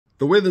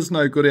The weather's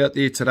no good out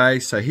there today,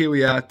 so here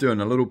we are doing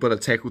a little bit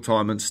of tackle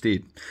time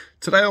instead.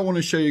 Today I want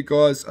to show you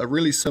guys a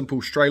really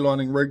simple straight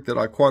lining rig that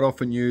I quite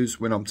often use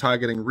when I'm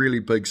targeting really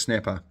big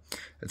snapper.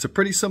 It's a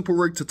pretty simple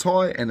rig to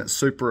tie and it's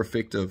super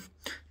effective.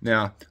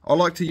 Now, I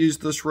like to use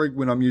this rig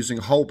when I'm using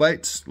whole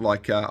baits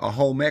like a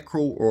whole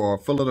mackerel or a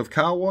fillet of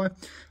kahawai.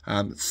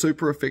 It's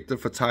super effective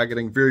for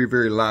targeting very,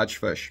 very large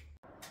fish.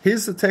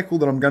 Here's the tackle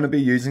that I'm going to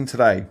be using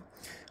today.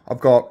 I've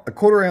got a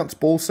 1/4 ounce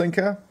ball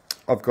sinker.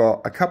 I've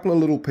got a couple of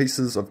little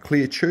pieces of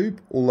clear tube,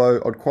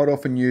 although I'd quite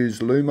often use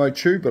Lumo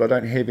tube, but I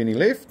don't have any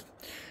left.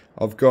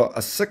 I've got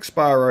a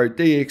 6-bar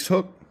DX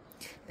hook,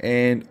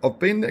 and I've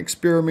been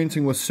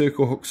experimenting with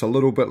circle hooks a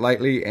little bit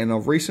lately, and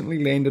I've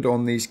recently landed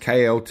on these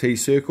KLT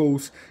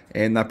circles,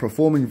 and they're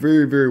performing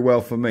very, very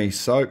well for me.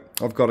 So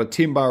I've got a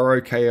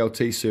 10-bar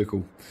KLT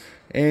circle,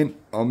 and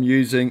I'm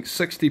using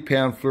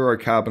 60-pound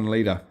fluorocarbon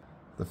leader.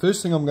 The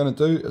first thing I'm going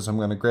to do is I'm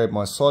going to grab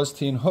my size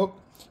 10 hook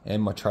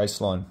and my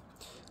trace line.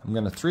 I'm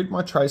going to thread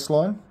my trace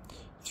line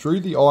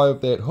through the eye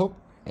of that hook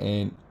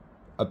and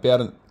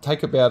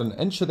take about an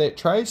inch of that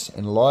trace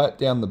and lie it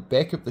down the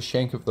back of the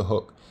shank of the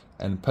hook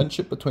and pinch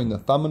it between the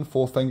thumb and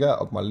forefinger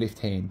of my left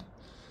hand.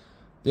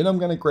 Then I'm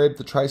going to grab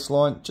the trace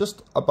line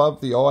just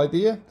above the eye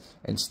there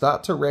and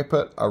start to wrap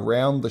it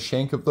around the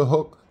shank of the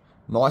hook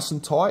nice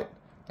and tight,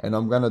 and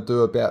I'm going to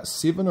do about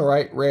 7 or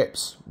 8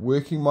 wraps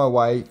working my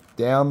way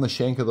down the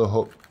shank of the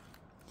hook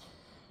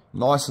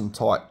nice and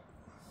tight,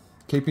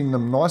 keeping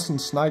them nice and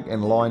snug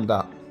and lined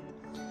up.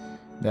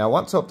 Now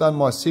once I've done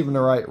my 7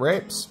 or 8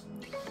 wraps,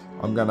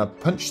 I'm going to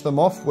pinch them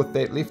off with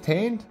that left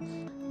hand.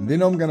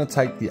 Then I'm going to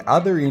take the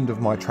other end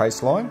of my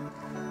trace line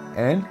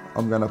and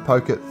I'm going to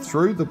poke it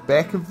through the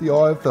back of the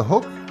eye of the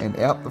hook and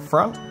out the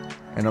front,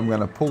 and I'm going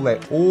to pull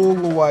that all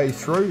the way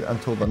through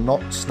until the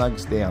knot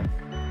snugs down.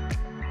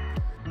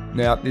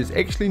 Now there's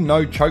actually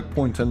no choke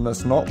point in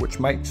this knot, which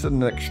makes it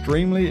an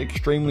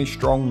extremely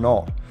strong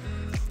knot.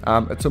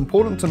 It's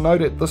important to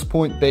note at this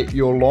point that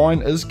your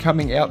line is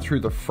coming out through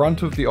the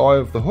front of the eye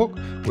of the hook,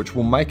 which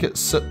will make it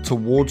sit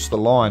towards the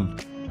line.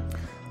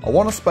 I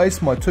want to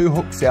space my 2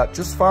 hooks out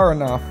just far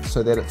enough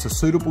so that it's a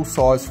suitable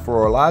size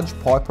for a large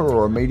piper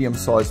or a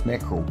medium-sized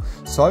mackerel.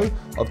 So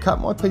I've cut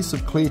my piece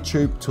of clear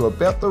tube to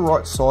about the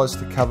right size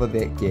to cover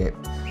that gap.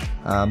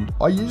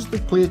 I use the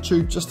clear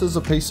tube just as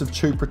a piece of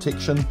tube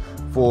protection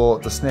for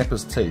the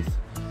snapper's teeth.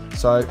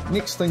 So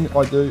next thing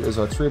I do is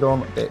I thread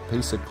on that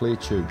piece of clear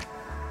tube.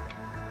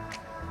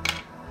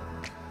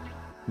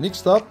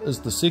 Next up is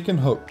the second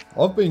hook.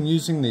 I've been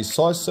using these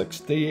size 6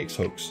 DX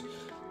hooks.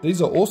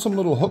 These are awesome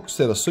little hooks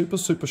that are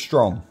super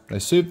strong. They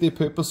serve their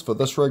purpose for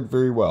this rig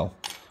very well.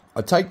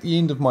 I take the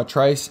end of my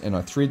trace and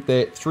I thread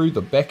that through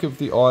the back of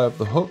the eye of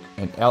the hook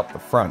and out the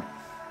front.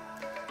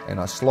 And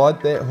I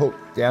slide that hook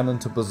down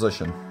into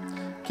position,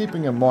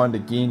 keeping in mind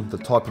again the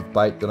type of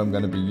bait that I'm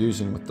going to be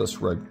using with this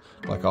rig,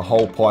 like a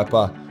whole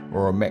piper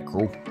or a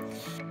mackerel.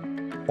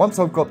 Once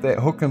I've got that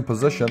hook in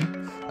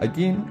position,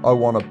 again I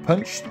want to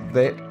pinch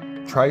that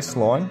trace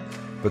line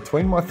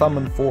between my thumb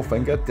and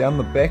forefinger down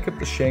the back of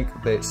the shank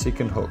of that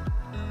second hook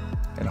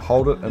and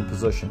hold it in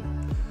position.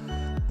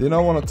 Then I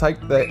want to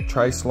take that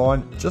trace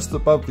line just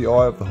above the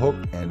eye of the hook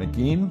and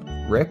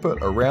again wrap it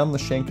around the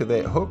shank of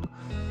that hook,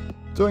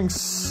 doing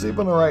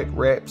 7 or 8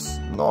 wraps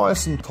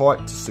nice and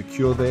tight to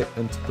secure that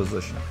into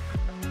position.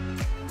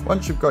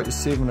 Once you've got your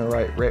 7 or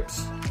 8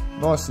 wraps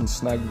nice and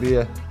snug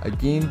there,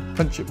 again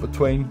pinch it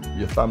between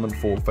your thumb and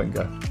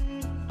forefinger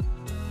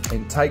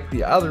and take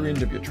the other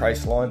end of your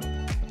trace line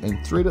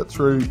and thread it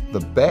through the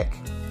back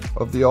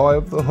of the eye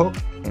of the hook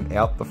and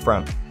out the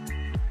front,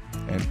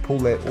 and pull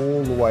that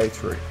all the way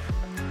through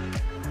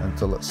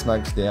until it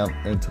snugs down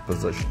into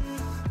position.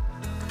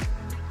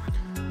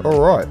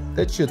 Alright,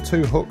 that's your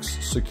 2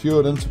 hooks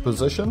secured into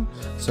position,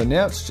 so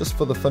now it's just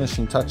for the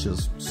finishing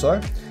touches. So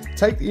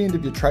take the end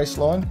of your trace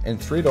line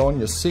and thread on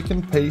your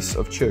second piece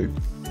of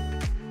tube.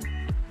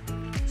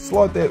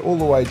 Slide that all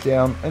the way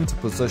down into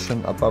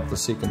position above the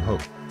second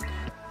hook.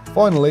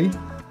 Finally,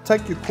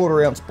 take your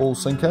 1/4 ounce ball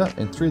sinker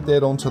and thread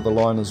that onto the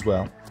line as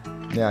well.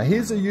 Now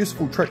here's a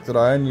useful trick that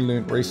I only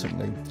learnt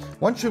recently.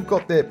 Once you've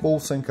got that ball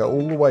sinker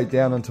all the way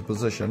down into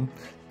position,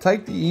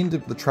 take the end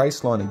of the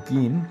trace line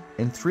again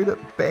and thread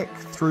it back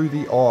through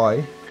the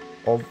eye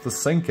of the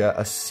sinker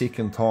a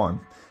second time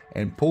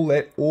and pull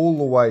that all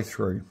the way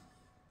through.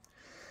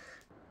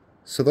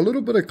 So the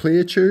little bit of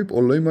clear tube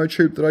or Lumo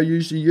tube that I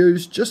usually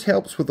use just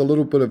helps with a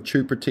little bit of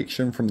tube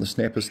protection from the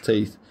snapper's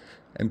teeth.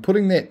 And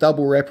putting that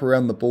double wrap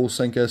around the ball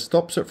sinker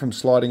stops it from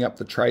sliding up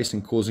the trace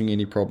and causing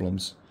any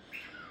problems.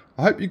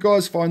 I hope you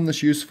guys find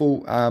this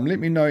useful. Let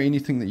me know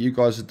anything that you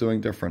guys are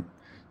doing different.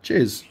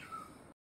 Cheers.